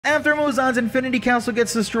After Muzan's Infinity Castle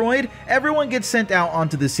gets destroyed, everyone gets sent out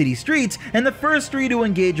onto the city streets, and the first three to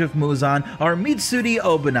engage with Muzan are Mitsuri,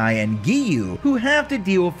 Obanai, and Giyu, who have to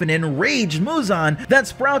deal with an enraged Muzan that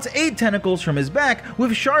sprouts 8 tentacles from his back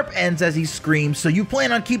with sharp ends as he screams, "So you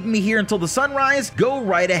plan on keeping me here until the sunrise? Go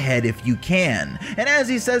right ahead if you can." And as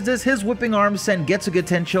he says this, his whipping arms send Getsuga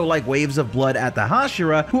Tensho like waves of blood at the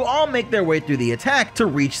Hashira, who all make their way through the attack to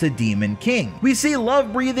reach the Demon King. We see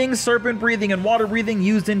love breathing, serpent breathing, and water breathing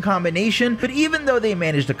used in combination, but even though they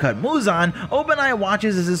manage to cut Muzan, Obanai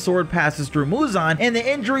watches as his sword passes through Muzan, and the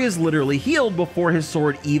injury is literally healed before his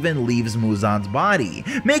sword even leaves Muzan's body,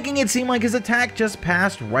 making it seem like his attack just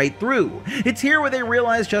passed right through. It's here where they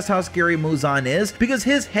realize just how scary Muzan is, because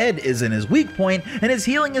his head is in his weak point, and his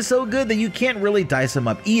healing is so good that you can't really dice him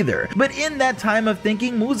up either. But in that time of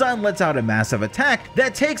thinking, Muzan lets out a massive attack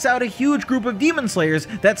that takes out a huge group of demon slayers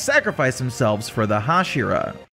that sacrifice themselves for the Hashira.